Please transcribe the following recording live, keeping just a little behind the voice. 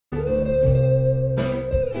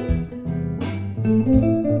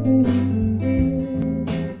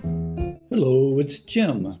it's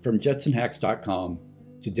Jim from JetsonHacks.com.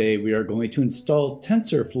 Today we are going to install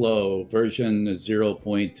TensorFlow version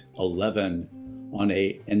 0.11 on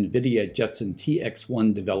a NVIDIA Jetson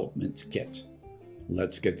TX1 development kit.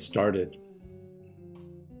 Let's get started.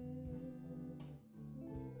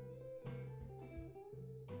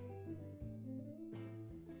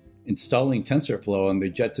 Installing TensorFlow on the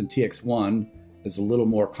Jetson TX1 is a little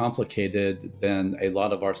more complicated than a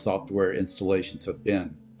lot of our software installations have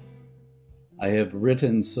been. I have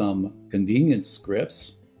written some convenience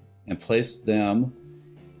scripts and placed them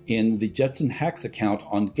in the Jetson Hacks account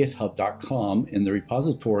on github.com in the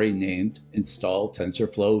repository named Install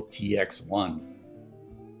TensorFlow TX1.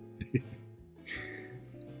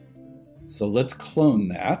 So let's clone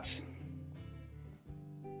that.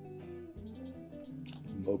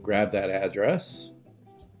 We'll grab that address,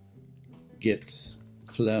 git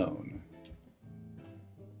clone.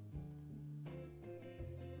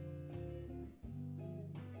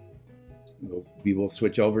 We will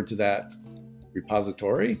switch over to that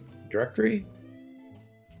repository directory.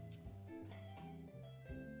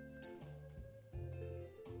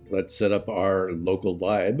 Let's set up our local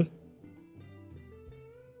lib.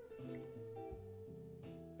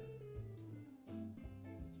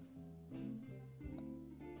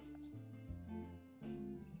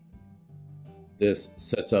 This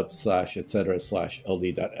sets up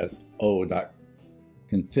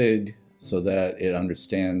 /etc/ld.so.config so that it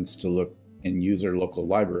understands to look in user local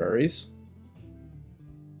libraries.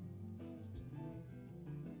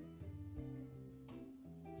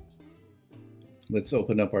 Let's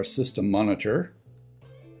open up our system monitor.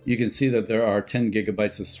 You can see that there are 10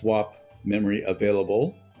 gigabytes of swap memory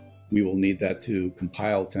available. We will need that to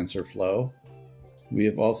compile TensorFlow. We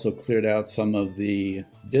have also cleared out some of the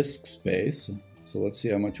disk space. So let's see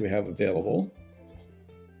how much we have available.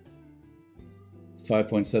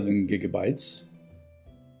 5.7 gigabytes.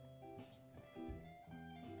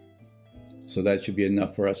 So that should be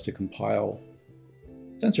enough for us to compile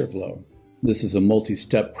TensorFlow. This is a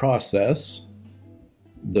multi-step process.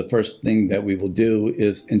 The first thing that we will do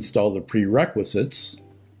is install the prerequisites,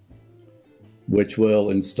 which will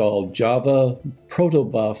install Java,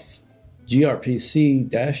 Protobuf,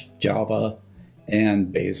 gRPC-Java,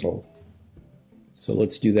 and Bazel. So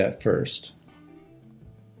let's do that first.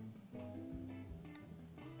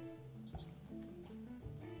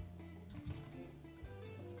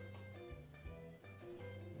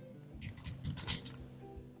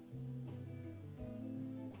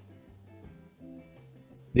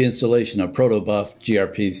 The installation of Protobuf,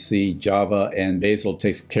 gRPC, Java, and Bazel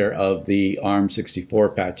takes care of the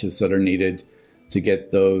ARM64 patches that are needed to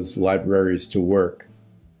get those libraries to work.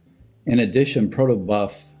 In addition,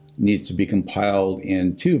 Protobuf needs to be compiled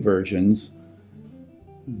in two versions.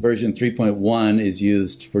 Version 3.1 is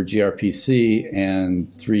used for gRPC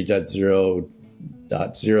and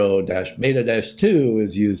 3.0.0-beta-2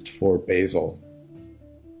 is used for Bazel.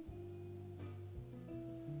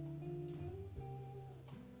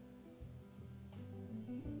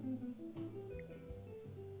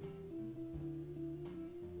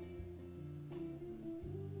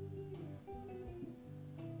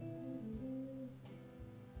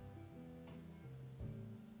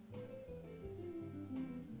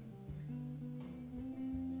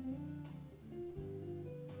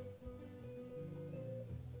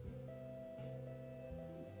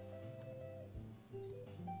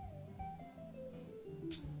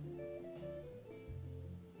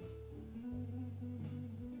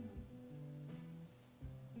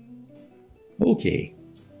 Okay.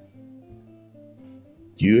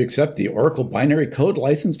 Do you accept the Oracle binary code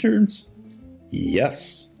license terms?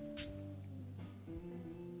 Yes.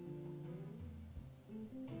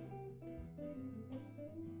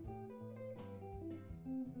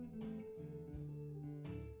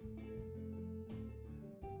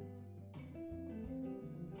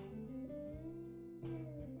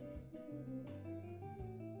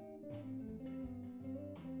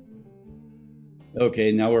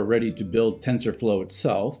 Okay, now we're ready to build TensorFlow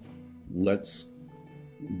itself. Let's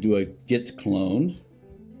do a git clone.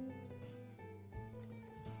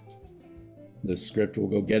 The script will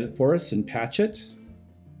go get it for us and patch it.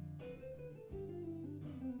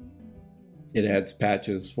 It adds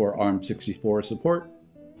patches for ARM64 support.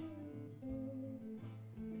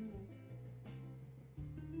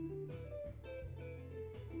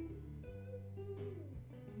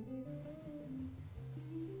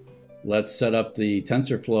 Let's set up the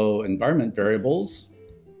TensorFlow environment variables.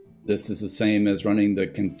 This is the same as running the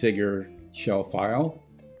configure shell file.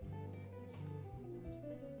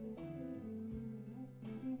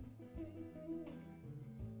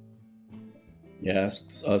 It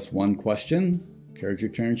asks us one question. Carriage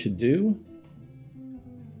return should do.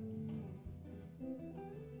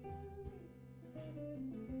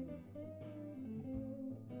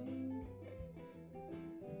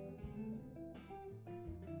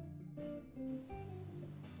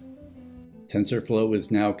 TensorFlow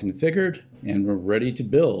is now configured and we're ready to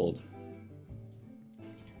build.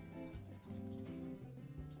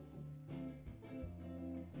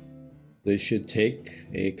 This should take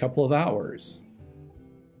a couple of hours.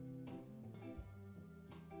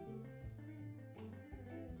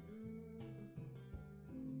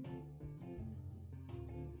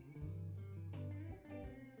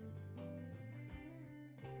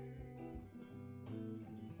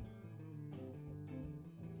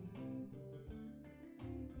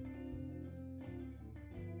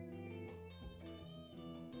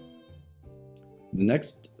 The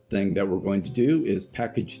next thing that we're going to do is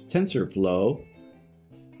package TensorFlow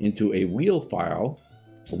into a wheel file.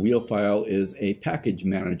 A wheel file is a package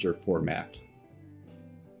manager format.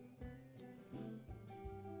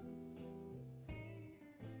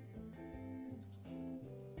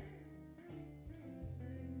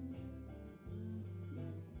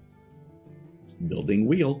 Building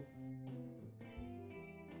wheel.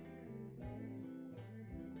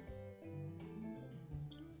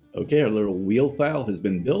 Okay, our little wheel file has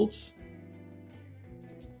been built.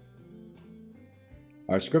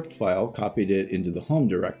 Our script file copied it into the home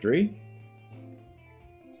directory.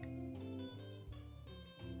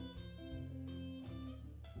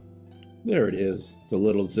 There it is. It's a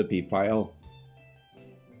little zippy file.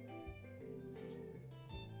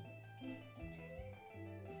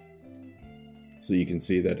 So you can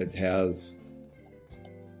see that it has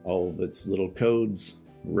all of its little codes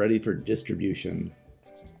ready for distribution.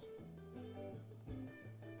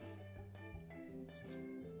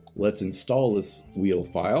 Let's install this wheel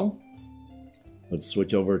file. Let's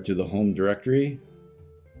switch over to the home directory.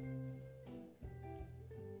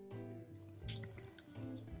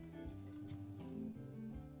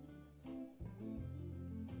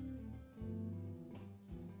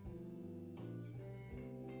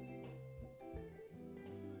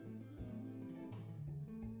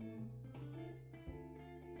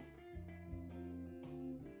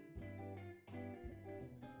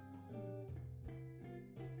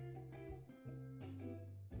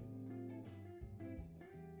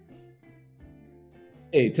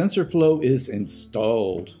 Hey, TensorFlow is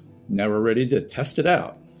installed. Now we're ready to test it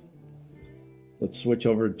out. Let's switch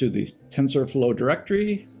over to the TensorFlow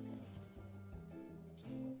directory.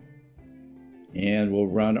 And we'll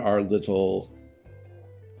run our little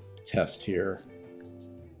test here.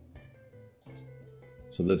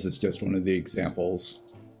 So this is just one of the examples.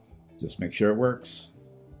 Just make sure it works.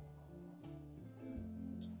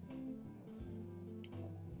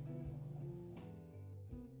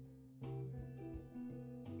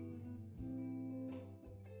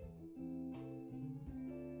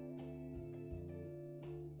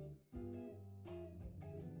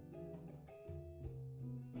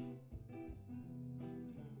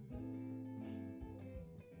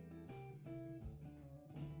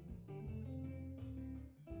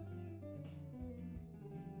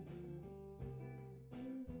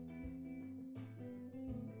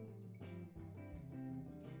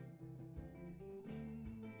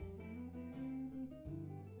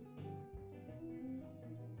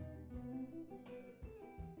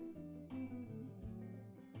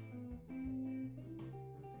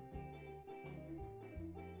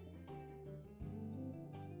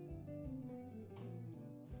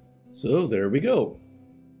 So there we go.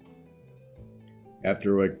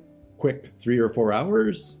 After a quick 3 or 4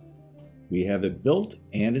 hours, we have it built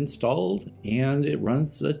and installed, and it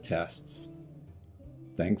runs the tests.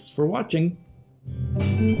 Thanks for watching.